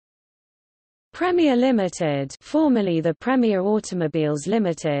Premier Limited, formerly the Premier Automobiles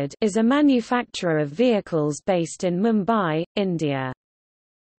Limited, is a manufacturer of vehicles based in Mumbai, India.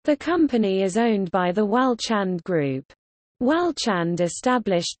 The company is owned by the Walchand Group. Walchand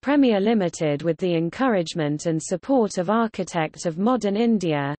established Premier Limited with the encouragement and support of architect of modern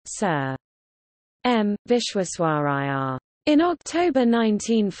India, Sir M. Vishweswaraya. In October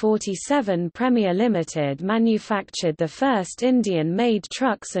 1947, Premier Limited manufactured the first Indian-made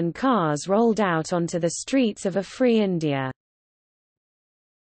trucks and cars rolled out onto the streets of a free India.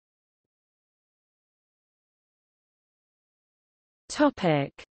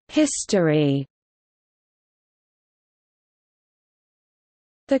 History.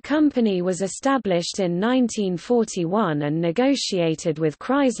 The company was established in 1941 and negotiated with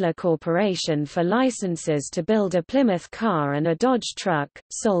Chrysler Corporation for licenses to build a Plymouth car and a Dodge truck,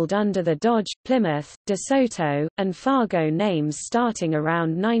 sold under the Dodge, Plymouth, DeSoto, and Fargo names starting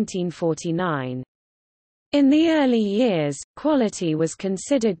around 1949. In the early years, quality was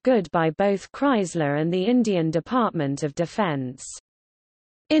considered good by both Chrysler and the Indian Department of Defense.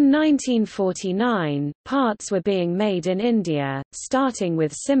 In 1949, parts were being made in India, starting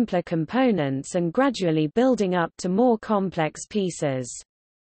with simpler components and gradually building up to more complex pieces.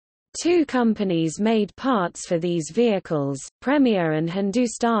 Two companies made parts for these vehicles, Premier and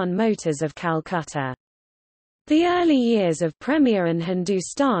Hindustan Motors of Calcutta. The early years of Premier and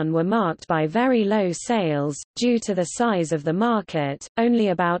Hindustan were marked by very low sales, due to the size of the market. Only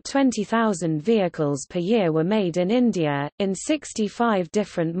about 20,000 vehicles per year were made in India, in 65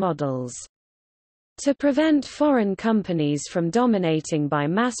 different models. To prevent foreign companies from dominating by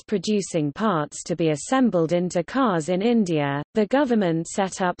mass-producing parts to be assembled into cars in India, the government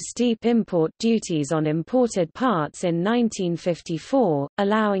set up steep import duties on imported parts in 1954,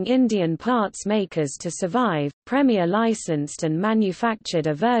 allowing Indian parts makers to survive. Premier licensed and manufactured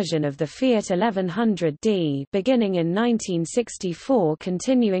a version of the Fiat 1100D beginning in 1964,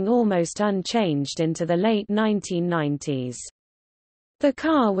 continuing almost unchanged into the late 1990s. The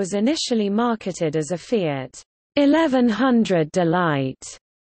car was initially marketed as a Fiat 1100 Delight,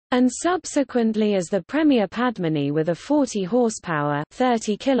 and subsequently as the Premier Padmini with a 40 horsepower,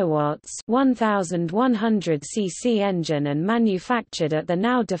 30 kilowatts, 1100 cc engine and manufactured at the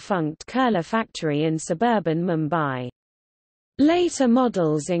now defunct Kurla factory in suburban Mumbai. Later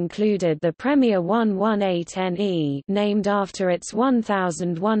models included the Premier 118NE, named after its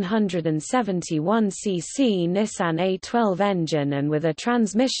 1171 cc Nissan A12 engine and with a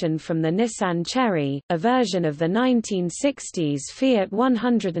transmission from the Nissan Cherry, a version of the 1960s Fiat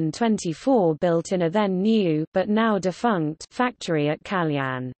 124 built in a then new but now defunct factory at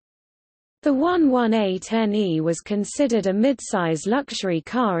Kalyan. The 118NE was considered a mid-size luxury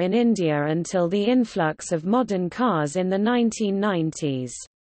car in India until the influx of modern cars in the 1990s.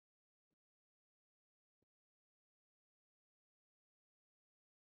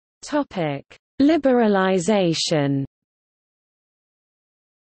 Liberalisation.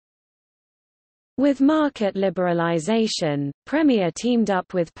 With market liberalisation, Premier teamed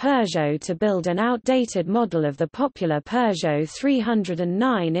up with Peugeot to build an outdated model of the popular Peugeot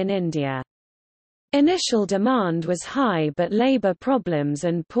 309 in India. Initial demand was high, but labour problems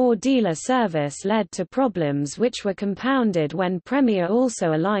and poor dealer service led to problems which were compounded when Premier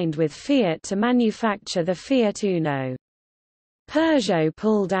also aligned with Fiat to manufacture the Fiat Uno. Peugeot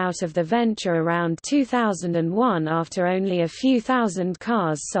pulled out of the venture around 2001 after only a few thousand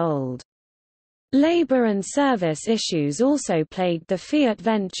cars sold. Labour and service issues also plagued the Fiat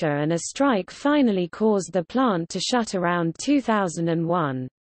venture, and a strike finally caused the plant to shut around 2001.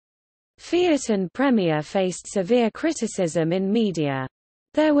 Fiat and Premier faced severe criticism in media.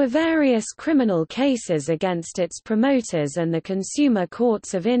 There were various criminal cases against its promoters, and the consumer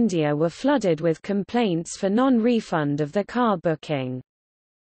courts of India were flooded with complaints for non-refund of the car booking.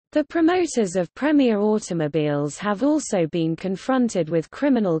 The promoters of Premier Automobiles have also been confronted with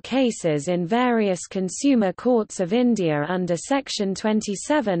criminal cases in various consumer courts of India under Section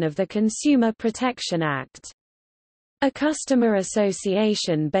 27 of the Consumer Protection Act. A customer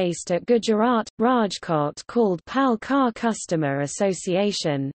association based at Gujarat, Rajkot called PAL Car Customer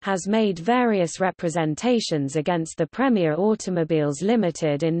Association, has made various representations against the Premier Automobiles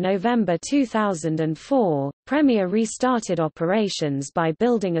Limited. In November 2004, Premier restarted operations by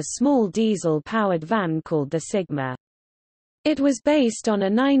building a small diesel-powered van called the Sigma. It was based on a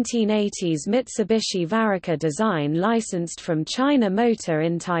 1980s Mitsubishi Varica design licensed from China Motor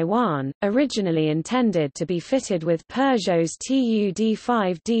in Taiwan, originally intended to be fitted with Peugeot's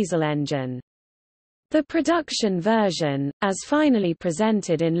TUD5 diesel engine. The production version, as finally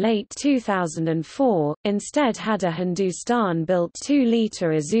presented in late 2004, instead had a Hindustan-built 2-liter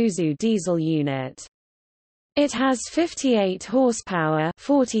Isuzu diesel unit. It has 58 horsepower,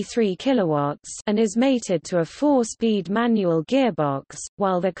 43 kilowatts, and is mated to a 4-speed manual gearbox,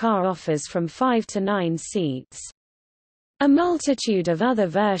 while the car offers from 5 to 9 seats. A multitude of other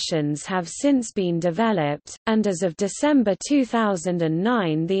versions have since been developed, and as of December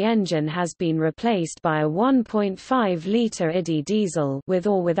 2009 the engine has been replaced by a 1.5-litre ID diesel with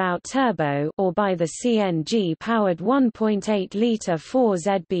or without turbo, or by the CNG-powered 1.8-litre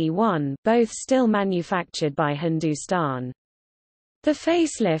 4ZB1, both still manufactured by Hindustan. The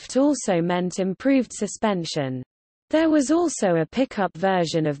facelift also meant improved suspension. There was also a pickup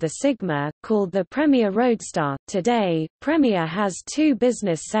version of the Sigma, called the Premier Roadster. Today, Premier has 2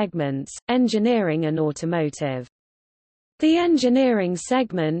 business segments, engineering and automotive. The engineering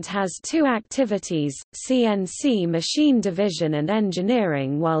segment has 2 activities, CNC machine division and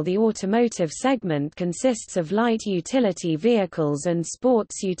engineering, while the automotive segment consists of light utility vehicles and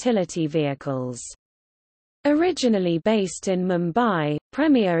sports utility vehicles. Originally based in Mumbai,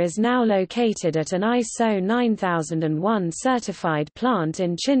 Premier is now located at an ISO 9001 certified plant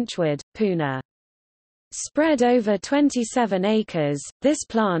in Chinchwad, Pune. Spread over 27 acres, this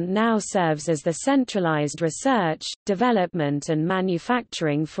plant now serves as the centralized research, development, and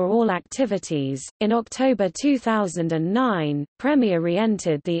manufacturing for all activities. In October 2009, Premier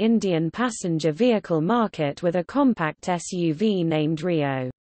re-entered the Indian passenger vehicle market with a compact SUV named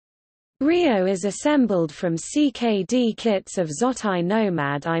Rio. Rio is assembled from CKD kits of Zotai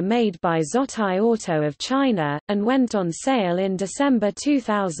Nomad I made by Zotai Auto of China, and went on sale in December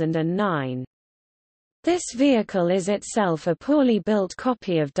 2009. This vehicle is itself a poorly built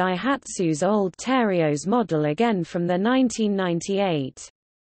copy of Daihatsu's old Terios model, again from the 1998.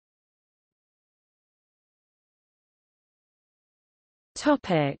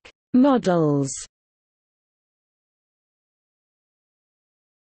 Models.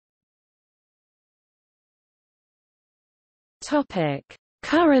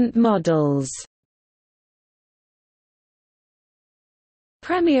 Current models.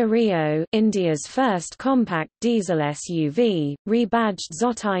 Premier Rio, India's first compact diesel SUV, rebadged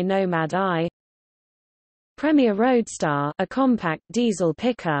Zotai Nomad I. Premier Roadster, a compact diesel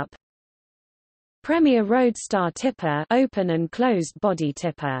pickup. Premier Roadster Tipper, open and closed body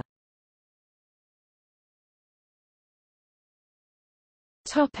tipper.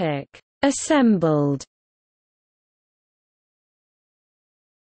 Assembled.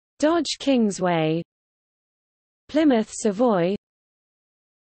 Dodge Kingsway, Plymouth Savoy,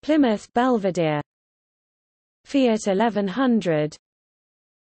 Plymouth Belvedere, Fiat 1100,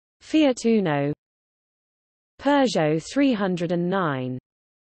 Fiat Uno, Peugeot 309.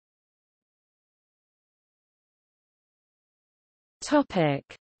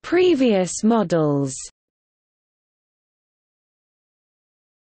 Previous models.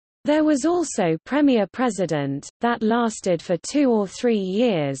 There was also Premier President, that lasted for 2 or 3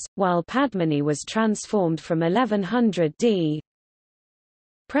 years, while Padmini was transformed from 1100D.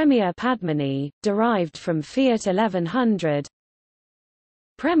 Premier Padmini, derived from Fiat 1100.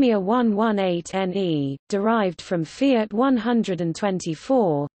 Premier 118NE, derived from Fiat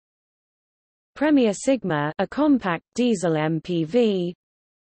 124. Premier Sigma, a compact diesel MPV.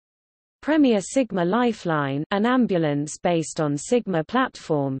 Premier Sigma Lifeline, an ambulance based on Sigma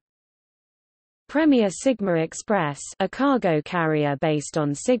platform. Premier Sigma Express, a cargo carrier based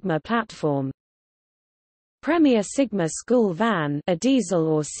on Sigma platform. Premier Sigma School Van, a diesel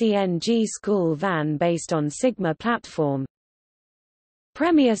or CNG school van based on Sigma platform.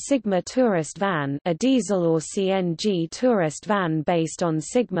 Premier Sigma Tourist Van, a diesel or CNG tourist van based on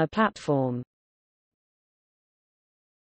Sigma platform.